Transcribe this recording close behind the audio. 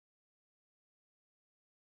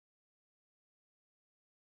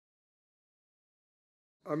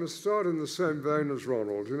I must start in the same vein as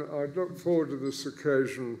Ronald. I look forward to this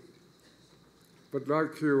occasion, but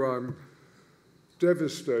like you, I'm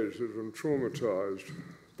devastated and traumatized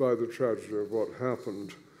by the tragedy of what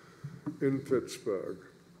happened in Pittsburgh.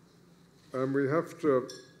 And we have to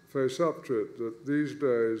face up to it that these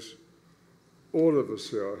days, all of us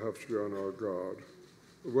here have to be on our guard,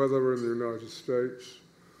 whether we're in the United States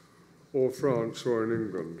or France or in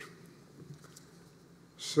England.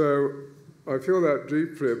 So I feel that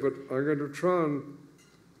deeply, but I'm going to try and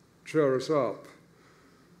cheer us up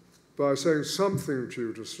by saying something to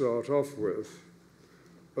you to start off with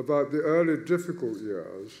about the early difficult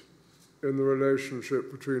years in the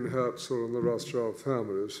relationship between Herzl and the Rothschild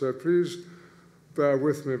family. So please bear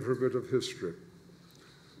with me for a bit of history.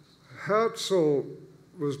 Herzl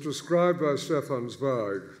was described by Stefan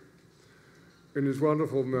Zweig in his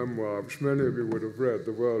wonderful memoir, which many of you would have read,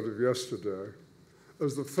 The World of Yesterday,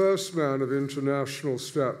 as the first man of international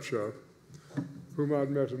stature whom I'd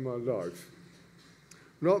met in my life.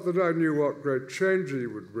 Not that I knew what great change he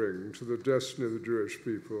would bring to the destiny of the Jewish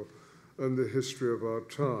people and the history of our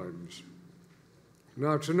times.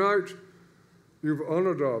 Now, tonight, you've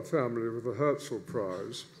honored our family with the Herzl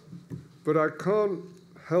Prize, but I can't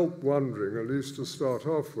help wondering, at least to start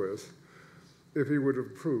off with, if he would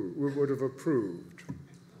have approved.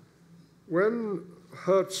 When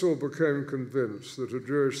Herzl became convinced that a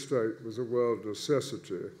Jewish state was a world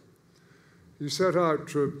necessity, he set out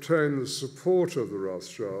to obtain the support of the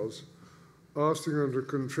Rothschilds, asking them to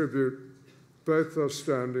contribute both their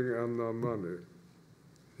standing and their money.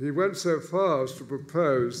 He went so far as to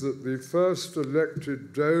propose that the first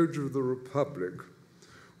elected Doge of the Republic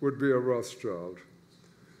would be a Rothschild.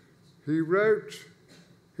 He wrote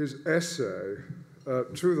his essay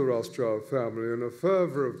to the Rothschild family in a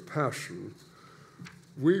fervor of passion,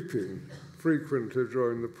 weeping frequently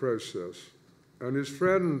during the process. And his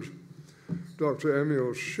friend, Dr.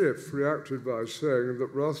 Emil Schiff, reacted by saying that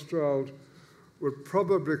Rothschild would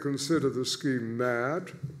probably consider the scheme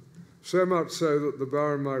mad, so much so that the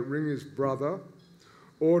Baron might ring his brother,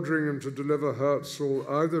 ordering him to deliver Herzl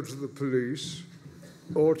either to the police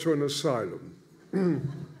or to an asylum.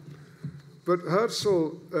 But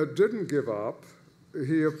Herzl didn't give up.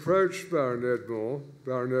 He approached Baron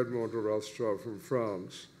Edmond de Rothschild from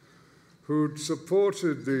France, who'd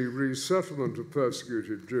supported the resettlement of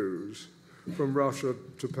persecuted Jews from Russia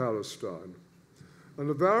to Palestine. And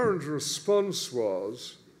the Baron's response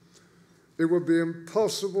was, it would be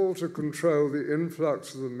impossible to control the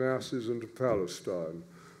influx of the masses into Palestine.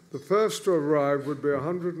 The first to arrive would be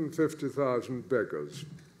 150,000 beggars,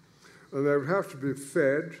 and they would have to be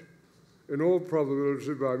fed, in all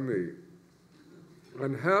probability, by me.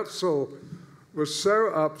 And Herzl was so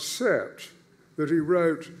upset that he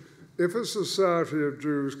wrote, if a society of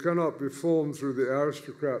Jews cannot be formed through the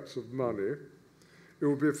aristocrats of money, it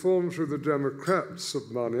will be formed through the democrats of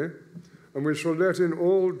money, and we shall let in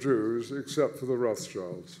all Jews except for the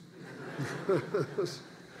Rothschilds.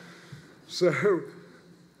 So,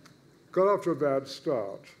 got off to a bad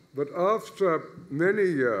start. But after many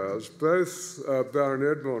years, both Baron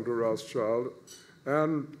Edmond de Rothschild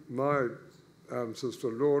and my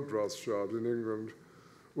ancestor, Lord Rothschild in England,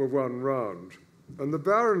 were won round. And the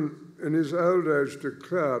Baron, in his old age,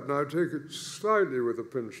 declared, and I take it slightly with a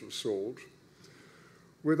pinch of salt,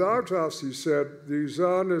 without us, he said, the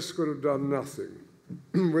Zionists could have done nothing.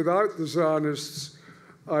 Without the Zionists,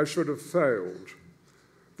 I should have failed.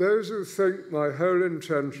 Those who think my whole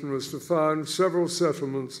intention was to found several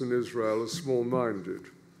settlements in Israel are small-minded.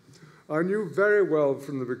 I knew very well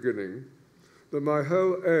from the beginning that my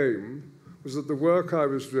whole aim was that the work I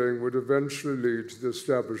was doing would eventually lead to the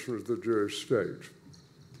establishment of the Jewish state.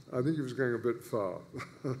 I think he was going a bit far.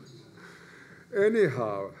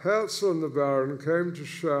 Anyhow, Herzl and the Baron came to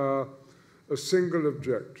share a single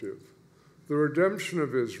objective, the redemption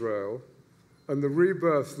of Israel and the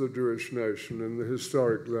rebirth of the Jewish nation in the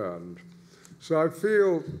historic land. So I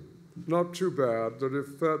feel not too bad that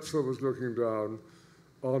if Herzl was looking down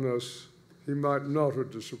on us, he might not have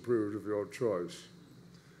disapproved of your choice.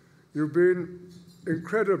 You've been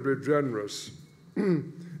incredibly generous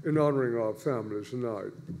in honoring our family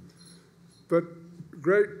tonight. But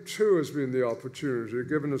great, too, has been the opportunity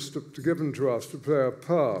given to us to play a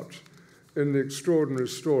part in the extraordinary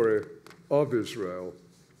story of Israel.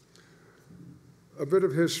 A bit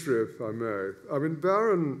of history, if I may. I mean,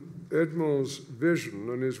 Baron Edmond's vision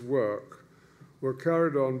and his work were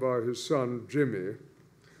carried on by his son, Jimmy,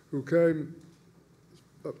 who came,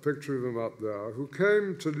 a picture of him up there, who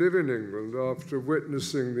came to live in England after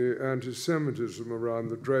witnessing the anti-Semitism around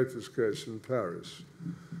the Dreyfus case in Paris.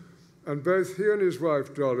 And both he and his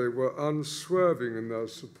wife Dolly were unswerving in their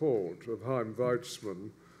support of Chaim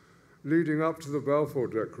Weizmann, leading up to the Balfour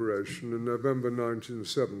Declaration in November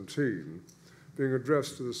 1917, being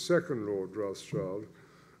addressed to the second Lord Rothschild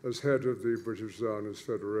as head of the British Zionist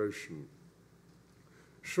Federation.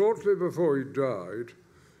 Shortly before he died,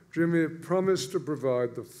 Jimmy promised to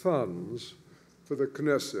provide the funds for the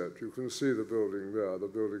Knesset. You can see the building there, the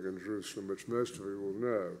building in Jerusalem, which most of you will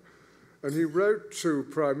know. And he wrote to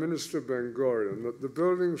Prime Minister Ben-Gurion that the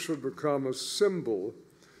building should become a symbol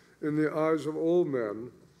in the eyes of all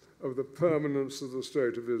men of the permanence of the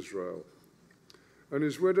State of Israel. And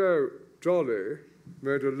his widow, Dolly,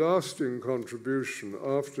 made a lasting contribution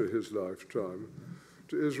after his lifetime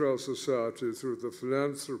to Israel Society through the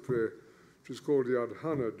philanthropy which is called Yad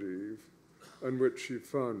Hanadiv, and which she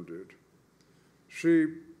founded. She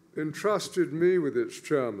entrusted me with its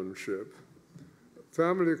chairmanship.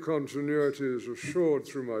 Family continuity is assured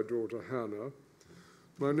through my daughter Hannah.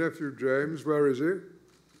 My nephew James, where is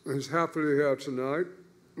he? He's happily here tonight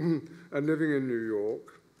and living in New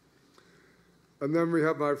York. And then we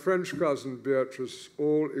have my French cousin Beatrice,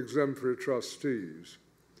 all exemplary trustees.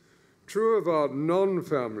 Two of our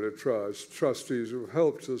non-family trustees who've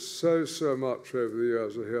helped us so much over the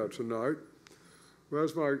years are here tonight.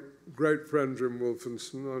 Where's my great friend Jim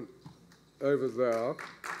Wolfenson? Over there.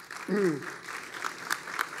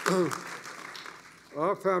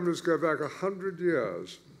 Our families go back 100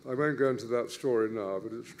 years. I won't go into that story now,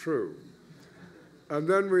 but it's true. And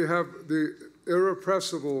then we have the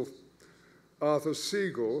irrepressible Arthur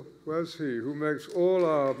Siegel, where's he, who makes all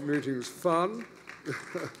our meetings fun.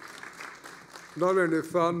 Not only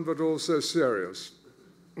fun, but also serious.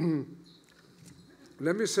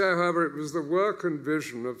 Let me say, however, it was the work and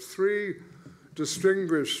vision of three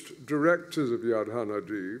distinguished directors of Yad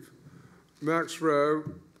Hanadiv, Max Rowe,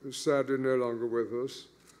 who's sadly no longer with us,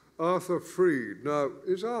 Arthur Freed. Now,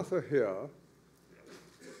 is Arthur here?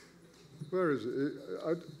 Where is he?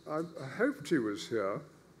 I hoped he was here.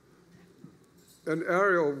 And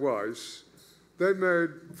Ariel Weiss. They made,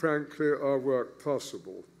 frankly, our work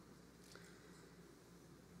possible.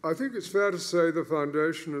 I think it's fair to say the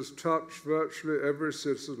Foundation has touched virtually every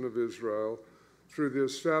citizen of Israel through the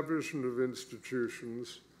establishment of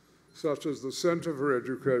institutions such as the Center for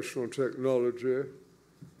Educational Technology,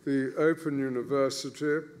 the Open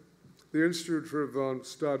University, the Institute for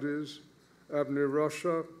Advanced Studies, Avni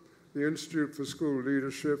Russia, the Institute for School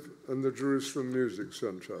Leadership, and the Jerusalem Music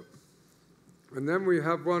Center. And then we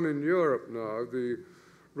have one in Europe now, the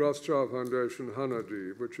Rothschild Foundation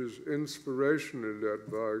Hanadiv, which is inspirationally led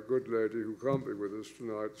by a good lady who can't be with us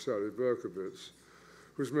tonight, Sally Berkowitz,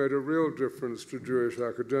 who's made a real difference to Jewish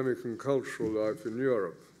academic and cultural life in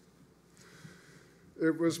Europe.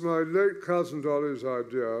 It was my late cousin Dolly's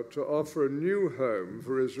idea to offer a new home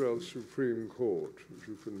for Israel's Supreme Court, which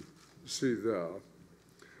you can see there.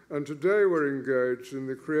 And today we're engaged in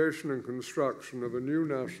the creation and construction of a new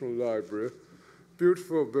National Library,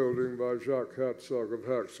 beautiful building by Jacques Herzog of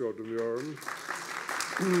Herzog de Muren.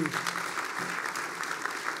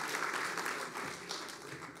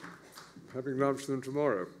 Having lunch with him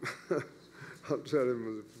tomorrow. I'll tell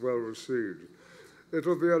him it's well received.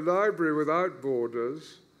 It'll be a library without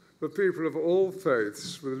borders for people of all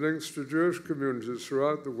faiths with links to Jewish communities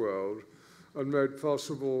throughout the world and made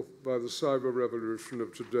possible by the cyber revolution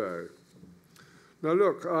of today. Now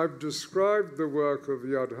look, I've described the work of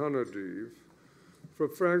Yad Hanadiv, for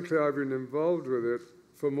frankly, I've been involved with it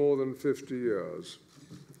for more than 50 years.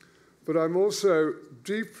 But I'm also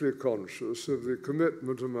deeply conscious of the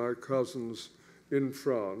commitment of my cousins in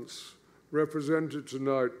France, represented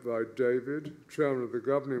tonight by David, chairman of the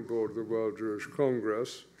governing board of the World Jewish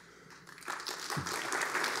Congress.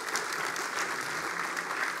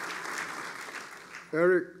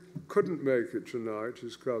 Eric couldn't make it tonight,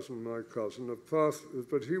 his cousin, my cousin,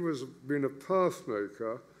 but he was been a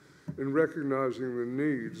pathmaker in recognizing the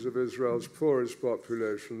needs of Israel's poorest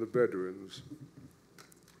population, the Bedouins.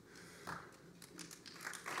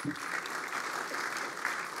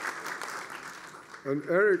 And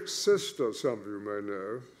Eric's sister, some of you may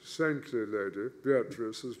know, saintly lady,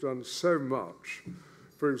 Beatrice, has done so much.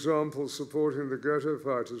 For example, supporting the ghetto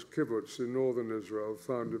fighters kibbutz in northern Israel,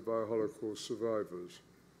 founded by Holocaust survivors.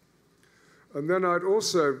 And then I'd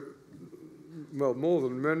also, well, more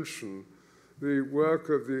than mention the work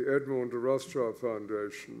of the Edmond de Rothschild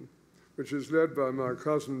Foundation, which is led by my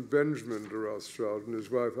cousin Benjamin de Rothschild and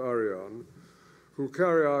his wife Ariane, who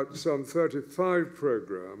carry out some 35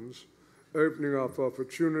 programs, opening up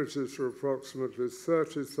opportunities for approximately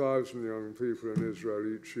 30,000 young people in Israel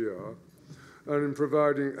each year, and in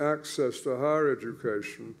providing access to higher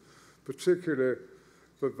education, particularly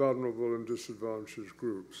for vulnerable and disadvantaged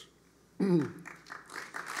groups.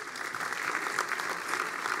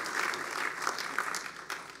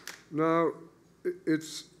 Now,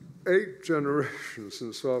 it's 8 generations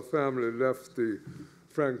since our family left the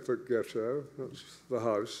Frankfurt ghetto. That's the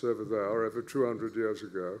house over there, over 200 years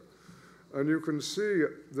ago. And you can see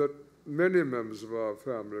that many members of our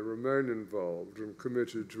family remain involved and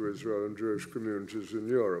committed to Israel and Jewish communities in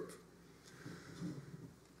Europe.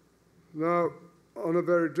 Now, on a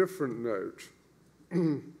very different note,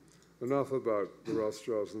 enough about the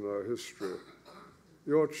Rothschilds and their history.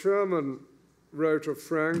 Your chairman wrote a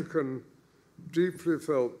frank and deeply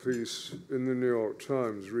felt piece in the New York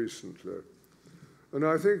Times recently. And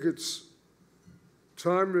I think it's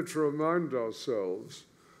timely to remind ourselves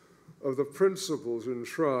of the principles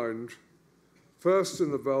enshrined first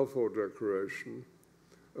in the Balfour Declaration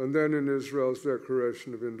and then in Israel's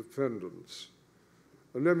Declaration of Independence.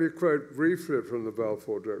 And let me quote briefly from the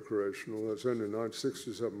Balfour Declaration, although it's only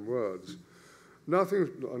 967 words. Nothing,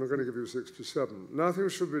 I'm going to give you 67. Nothing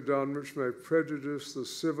should be done which may prejudice the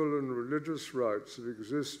civil and religious rights of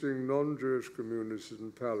existing non-Jewish communities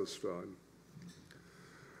in Palestine.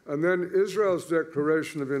 And then Israel's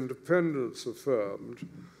Declaration of Independence affirmed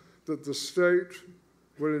that the state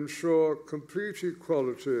will ensure complete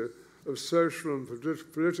equality of social and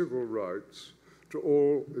political rights to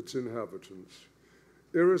all its inhabitants,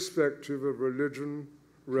 irrespective of religion,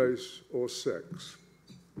 race, or sex.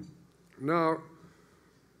 Now,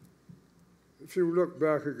 if you look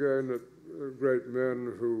back again at great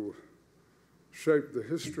men who shaped the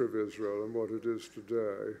history of Israel and what it is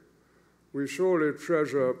today, we surely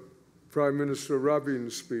treasure Prime Minister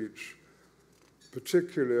Rabin's speech,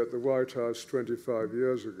 particularly at the White House 25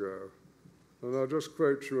 years ago. And I'll just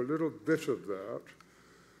quote you a little bit of that,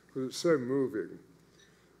 because it's so moving.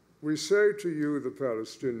 We say to you, the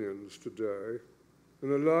Palestinians, today,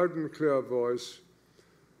 in a loud and clear voice,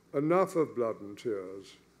 enough of blood and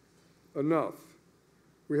tears. Enough.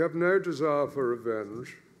 We have no desire for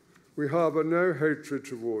revenge. We harbor no hatred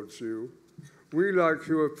towards you. We, like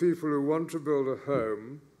you, are people who want to build a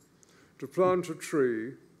home, to plant a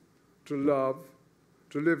tree, to love,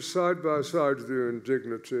 to live side by side with you in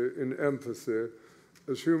dignity, in empathy,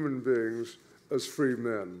 as human beings, as free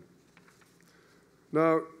men.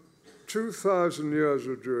 Now, 2,000 years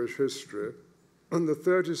of Jewish history, and the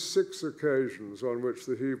 36 occasions on which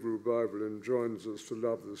the Hebrew Bible enjoins us to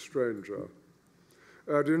love the stranger,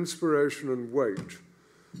 add inspiration and weight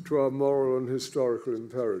to our moral and historical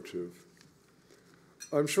imperative.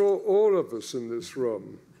 I'm sure all of us in this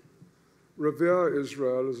room revere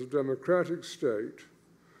Israel as a democratic state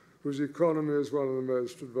whose economy is one of the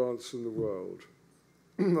most advanced in the world.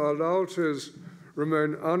 Our loyalties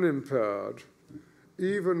remain unimpaired,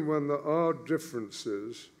 even when there are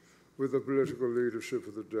differences with the political leadership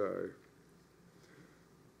of the day.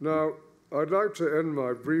 Now, I'd like to end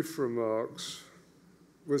my brief remarks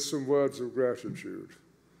with some words of gratitude.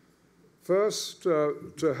 First,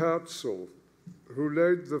 to Herzl, who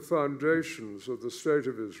laid the foundations of the State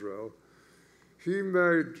of Israel. He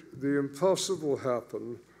made the impossible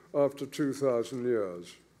happen after 2,000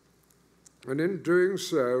 years. And in doing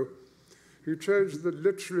so, he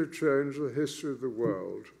literally changed the history of the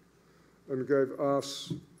world and gave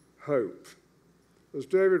us hope. As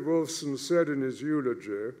David Wolfson said in his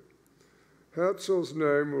eulogy, Herzl's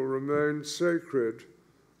name will remain sacred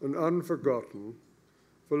and unforgotten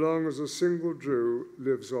for long as a single Jew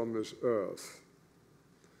lives on this earth.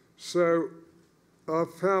 So, our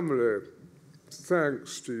family,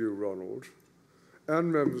 thanks to you, Ronald,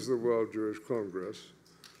 and members of the World Jewish Congress,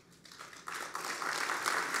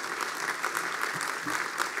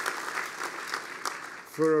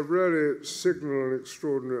 for a really signal and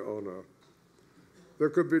extraordinary honor. There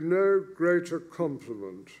could be no greater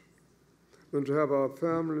compliment than to have our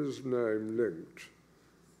family's name linked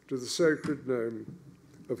to the sacred name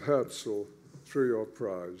of Herzl through your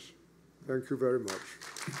prize. Thank you very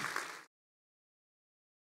much.